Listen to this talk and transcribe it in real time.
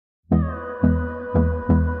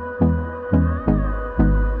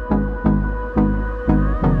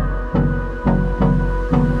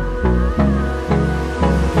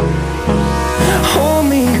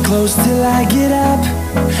till I get up.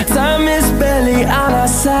 Time is barely on our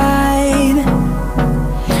side.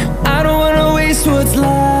 I don't wanna waste what's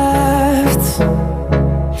left.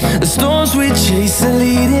 The storms we chase are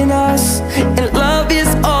leading us, and love is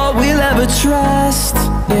all we'll ever trust.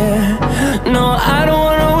 Yeah, no, I don't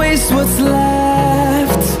wanna waste what's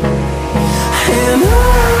left. And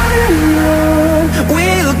on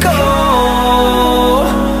we'll go,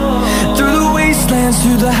 through the wastelands,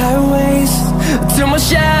 through the highways, till my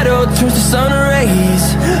shadow turns to sun rays.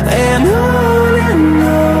 And on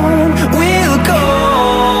we'll go,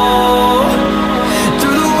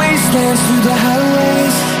 through the wastelands, through the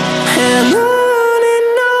highways, and on.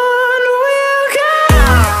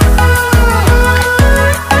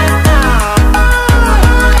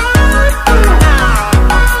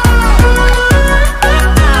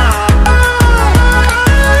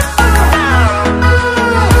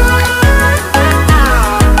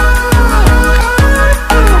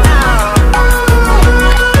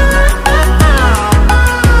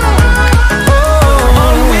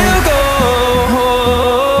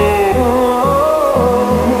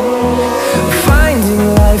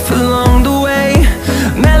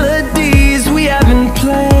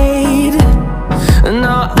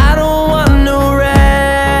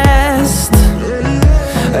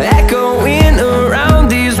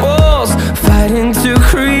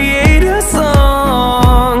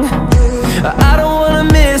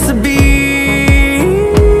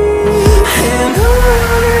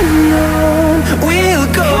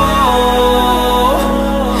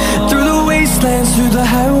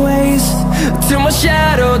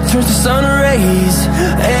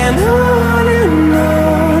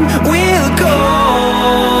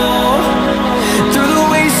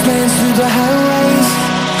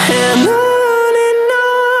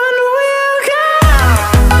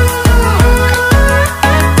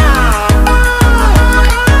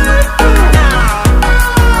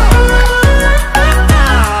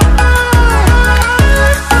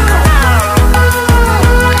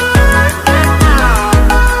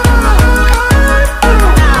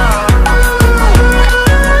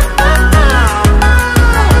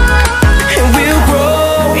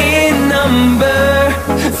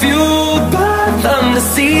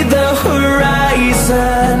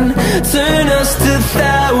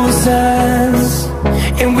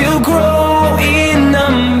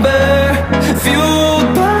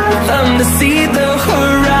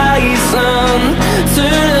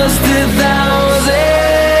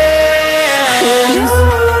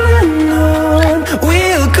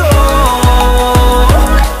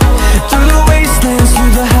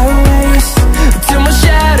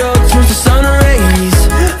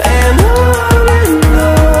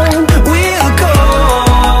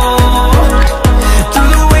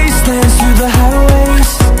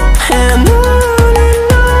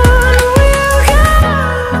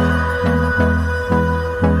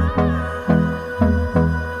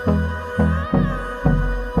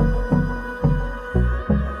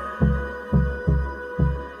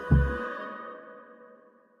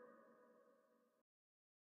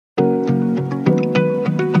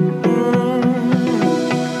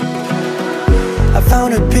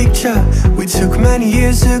 We took many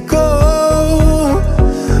years ago,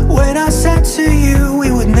 when I said to you we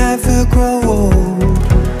would never grow old.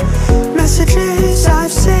 Messages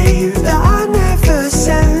I've saved that I never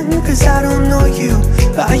send, cause I don't know you,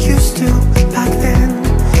 but I used to back then.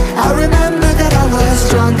 I remember that I was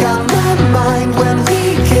drunk out my mind when we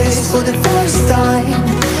kissed for the first time.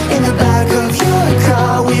 In the back of your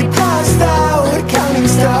car we passed out counting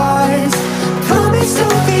stars. Promised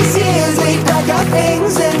all these years we'd pack our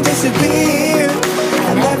things and disappear.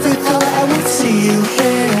 I never thought I would see you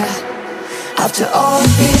here after all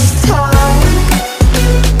this time.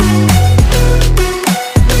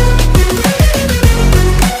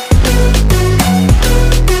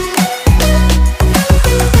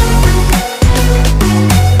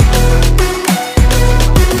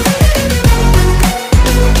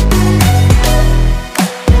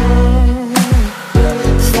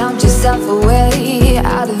 Found yourself a way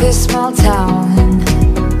out of this small town.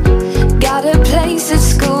 Got a place at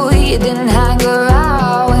school you didn't hang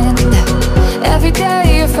around. Every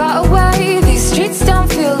day you're far away, these streets don't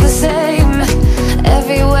feel the same.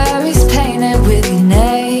 Everywhere is painted with your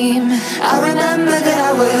name. I remember that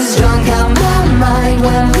I was drunk out my mind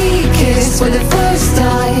when we kissed for the first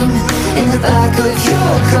time. In the back of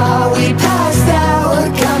your car we passed out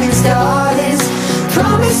counting stars.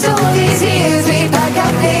 Promised all these years we'd pack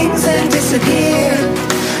our things and disappear.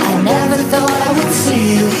 I never thought I would see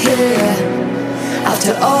you here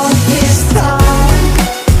after all this time.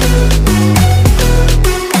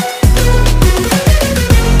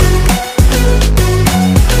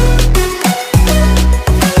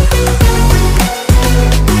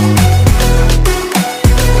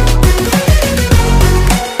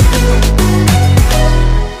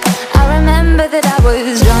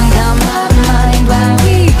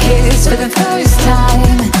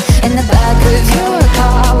 with your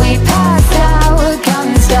car. We passed out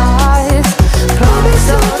counting stars. Promise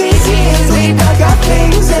all these years we pack our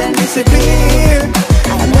things and disappear.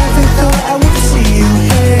 I never thought I would see you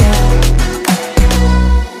here.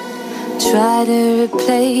 Try to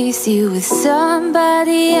replace you with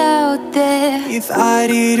somebody out there. If I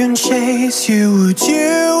didn't chase you, would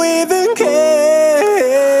you even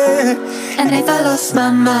care? And if I lost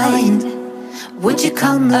my mind, would you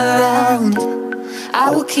come around? I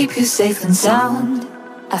will keep you safe and sound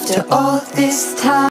after all this time.